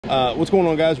What's going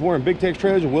on, guys? We're in Big Tex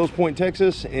Trailers in Wills Point,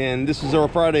 Texas, and this is our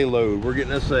Friday load. We're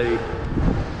getting us a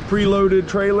preloaded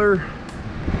trailer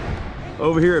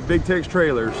over here at Big Tex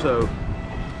Trailers. So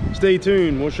stay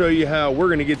tuned. We'll show you how we're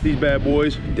going to get these bad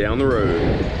boys down the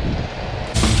road.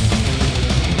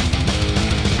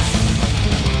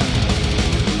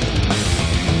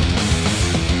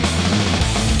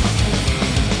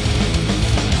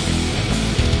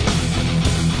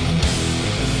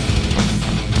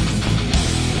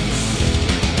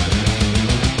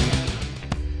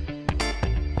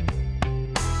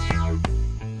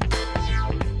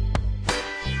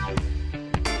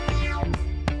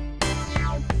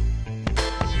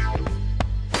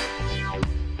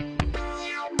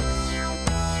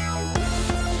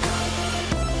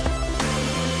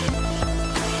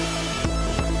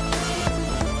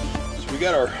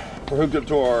 We're hooked up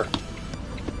to our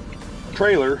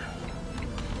trailer.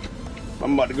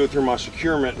 I'm about to go through my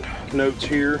securement notes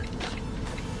here.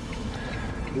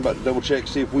 I'm about to double check,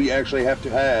 see if we actually have to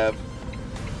have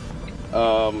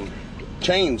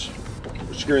chains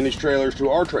securing these trailers to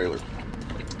our trailer.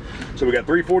 So we got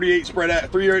 348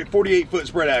 foot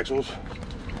spread axles,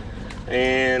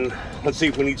 and let's see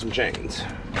if we need some chains.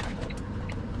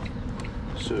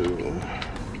 So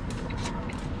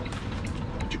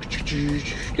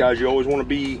guys, you always want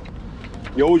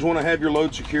to have your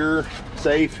load secure,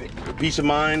 safe, peace of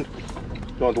mind.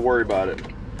 Don't have to worry about it.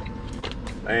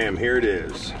 Bam, here it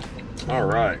is. All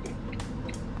right.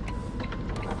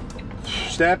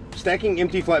 Stacking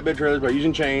empty flatbed trailers by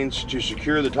using chains to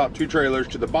secure the top two trailers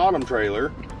to the bottom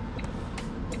trailer.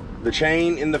 The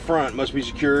chain in the front must be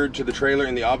secured to the trailer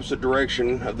in the opposite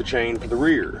direction of the chain for the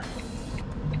rear.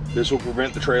 This will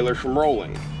prevent the trailers from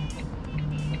rolling.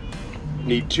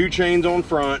 Need 2 chains on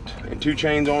front and 2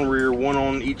 chains on rear, 1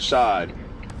 on each side.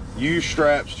 Use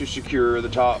straps to secure the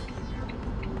top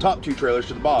 2 trailers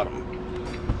to the bottom.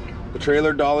 The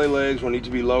trailer dolly legs will need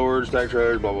to be lowered, stack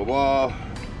trailers, blah, blah, blah.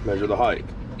 Measure the height.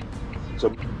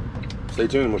 So stay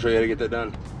tuned, we'll show you how to get that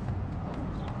done.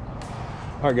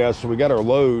 All right, guys, so we got our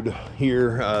load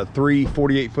here, 3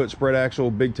 48-foot spread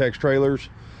axle Big Tex trailers.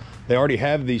 They already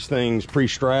have these things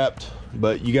pre-strapped,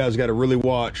 but you guys got to really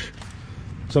watch.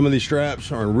 Some of these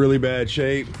straps are in really bad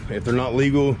shape. If they're not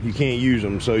legal, you can't use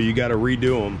them, so you got to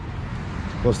redo them.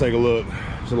 Let's take a look.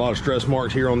 There's a lot of stress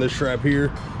marks here on this strap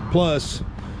here. Plus,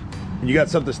 when you got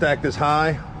something stacked this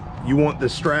high, you want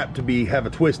this strap to have a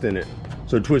twist in it.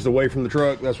 So twist away from the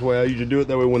truck. That's the way I usually do it.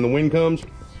 That way when the wind comes,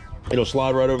 it'll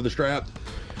slide right over the strap,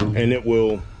 and it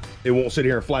won't sit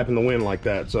here and flap in the wind like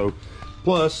that. So,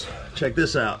 plus, check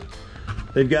this out.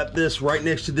 They've got this right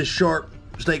next to this sharp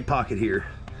stake pocket here.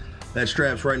 That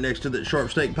strap's right next to the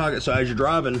sharp stake pocket, so as you're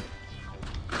driving,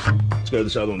 let's go to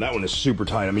this other one. That one is super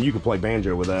tight. I mean, you could play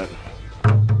banjo with that.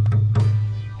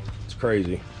 It's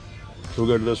crazy. So we'll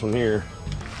go to this one here.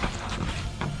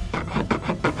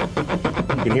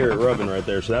 You can hear it rubbing right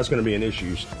there, so that's going to be an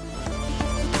issue.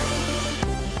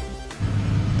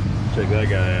 Check that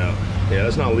guy out. Yeah,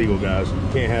 that's not legal, guys. You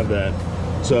can't have that.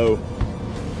 So,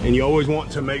 and you always want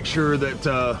to make sure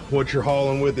that what you're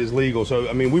hauling with is legal. So,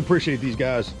 I mean, we appreciate these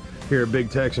guys here at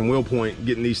Big Tex and Will Point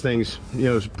getting these things, you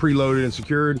know, preloaded and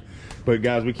secured. But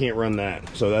guys, we can't run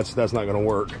that. So that's not going to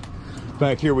work.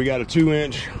 Back here, we got a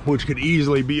 2-inch, which could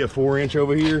easily be a 4-inch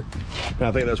over here. And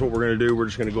I think that's what we're going to do. We're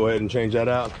just going to go ahead and change that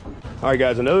out. All right,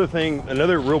 guys,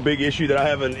 another real big issue that I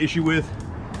have an issue with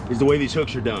is the way these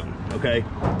hooks are done, okay?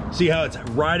 See how it's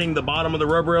riding the bottom of the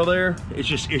rub rail there? It's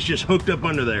just hooked up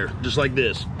under there, just like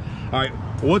this. All right,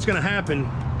 well, what's gonna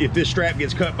happen if this strap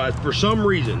gets cut for some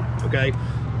reason, okay?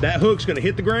 That hook's gonna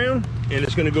hit the ground and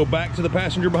it's gonna go back to the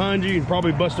passenger behind you and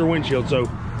probably bust their windshield. So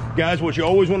guys, what you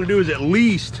always wanna do is at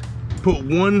least put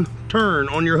 1 turn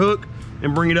on your hook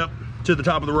and bring it up to the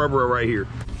top of the rub rail right here.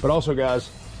 But also,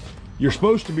 guys, you're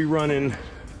supposed to be running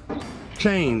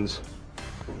chains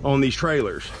on these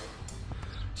trailers.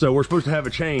 So we're supposed to have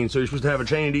a chain. So you're supposed to have a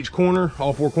chain at each corner,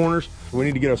 all 4 corners. We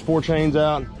need to get us 4 chains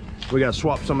out. We got to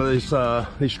swap some of these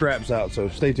straps out. So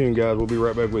stay tuned, guys. We'll be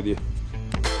right back with you.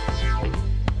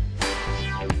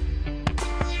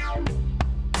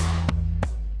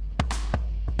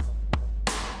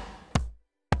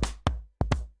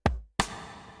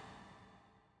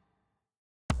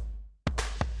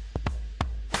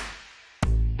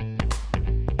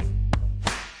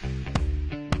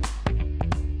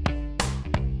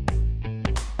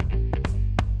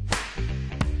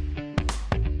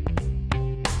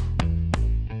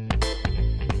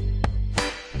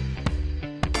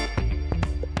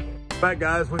 Back,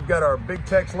 guys, we've got our Big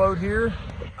Tex load here.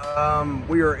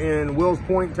 We are in Wills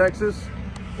Point, Texas.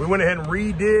 we went ahead and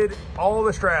redid all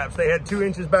the straps. They had 2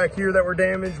 inches back here that were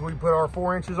damaged. We put our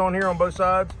 4 inches on here on both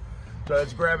sides. So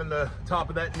that's grabbing the top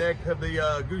of that neck of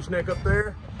the gooseneck up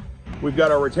there. We've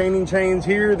got our retaining chains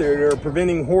here. They're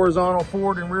preventing horizontal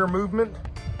forward and rear movement.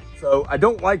 So I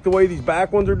don't like the way these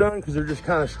back ones are done because they're just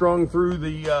kind of strung through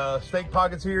the stake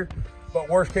pockets here. But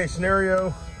worst case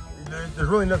scenario, there's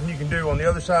really nothing you can do. On the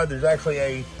other side, there's actually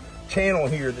a channel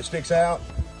here that sticks out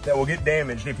that will get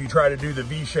damaged if you try to do the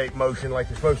V-shaped motion like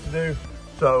you're supposed to do.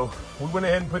 So we went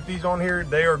ahead and put these on here.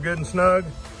 They are good and snug.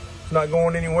 It's not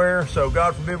going anywhere. So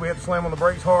God forbid we have to slam on the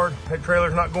brakes hard. That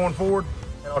trailer's not going forward.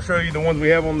 And I'll show you the ones we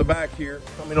have on the back here.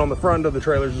 I mean on the front of the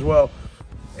trailers as well.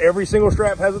 Every single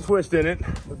strap has a twist in it.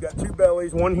 We've got 2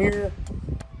 bellies, one here,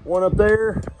 one up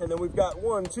there, and then we've got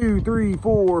 1, 2, 3,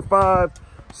 4, 5,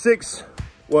 6.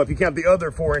 Well, if you count the other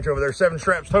 4 inch over there, 7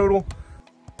 straps total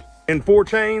and 4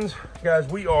 chains. Guys,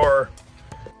 we are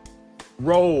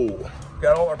roll.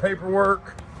 Got all our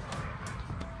paperwork.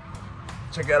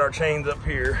 Check out our chains up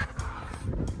here.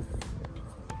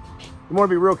 You want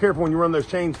to be real careful when you run those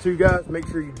chains too, guys. Make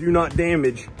sure you do not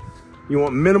damage. You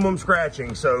want minimum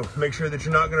scratching, so make sure that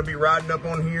you're not going to be riding up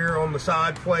on here on the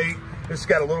side plate. This has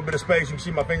got a little bit of space. You can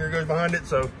see my finger goes behind it,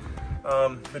 so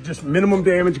but just minimum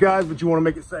damage, guys, but you want to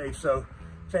make it safe. So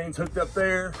chains hooked up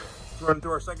there, running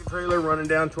through our second trailer, running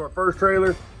down to our first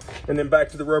trailer, and then back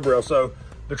to the rub rail. So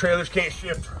the trailers can't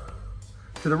shift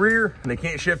to the rear and they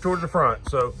can't shift towards the front.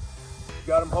 So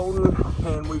got them holding,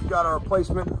 and we've got our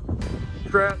placement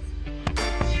straps.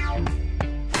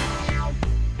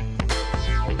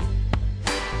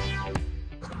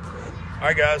 All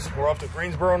right, guys, we're off to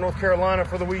Greensboro, North Carolina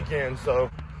for the weekend,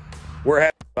 so we're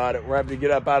happy about it. We're happy to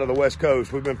get up out of the West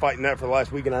Coast. We've been fighting that for the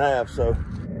last week and a half, so.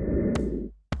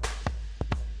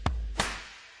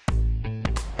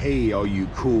 Hey, all you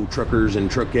cool truckers and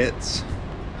truckettes.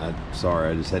 Sorry,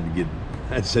 I just had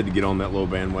to get on that little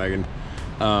bandwagon.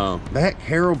 That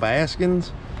Carol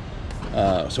Baskins.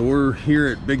 So we're here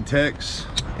at Big Tex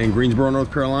in Greensboro,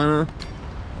 North Carolina.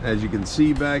 As you can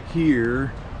see back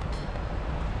here,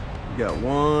 we got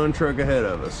 1 truck ahead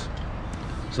of us.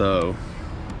 So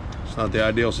it's not the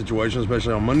ideal situation,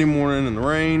 especially on Monday morning in the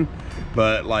rain.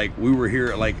 But like, we were here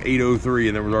at like 8:03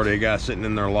 and there was already a guy sitting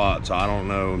in their lot. So I don't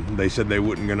know. They said they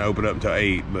wouldn't gonna open up until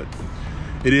 8, but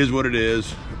it is what it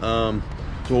is. So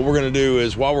what we're gonna do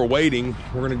is, while we're waiting,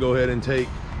 we're gonna go ahead and take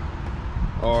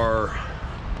our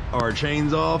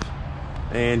chains off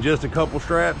and just a couple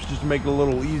straps just to make it a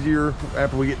little easier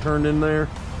after we get turned in there,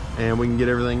 and we can get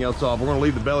everything else off. We're gonna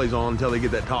leave the bellies on until they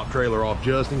get that top trailer off,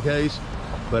 just in case.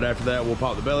 But after that, we'll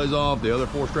pop the bellies off, the other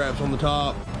 4 straps on the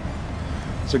top.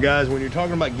 So guys, when you're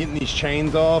talking about getting these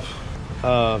chains off,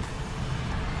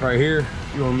 right here,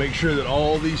 you wanna make sure that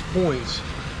all these points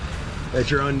that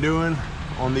you're undoing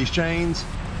on these chains,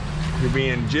 you're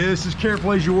being just as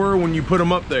careful as you were when you put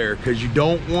them up there, because you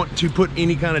don't want to put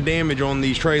any kind of damage on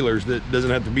these trailers that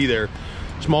doesn't have to be there.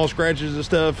 Small scratches and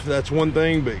stuff, that's one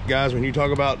thing, but guys, when you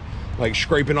talk about like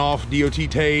scraping off DOT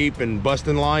tape and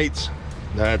busting lights,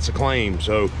 that's a claim.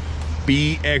 So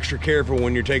be extra careful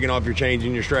when you're taking off your chains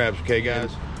and your straps, okay guys?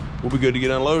 We'll be good to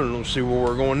get unloaded and we'll see where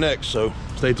we're going next, so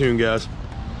stay tuned, guys.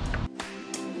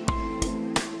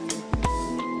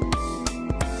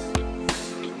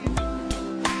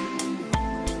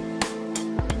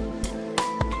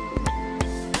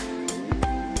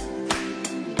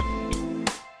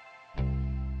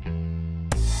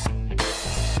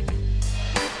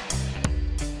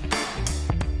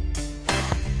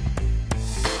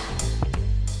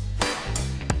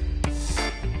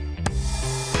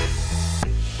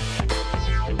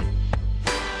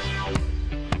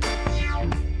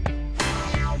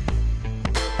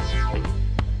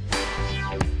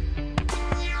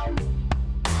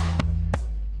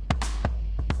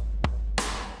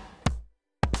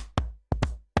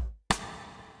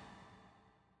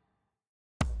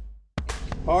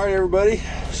 All right, everybody,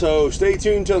 so stay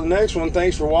tuned till the next one.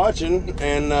 Thanks for watching,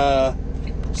 and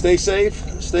stay safe,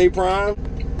 stay prime.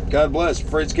 God bless.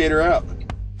 Freight Skater out.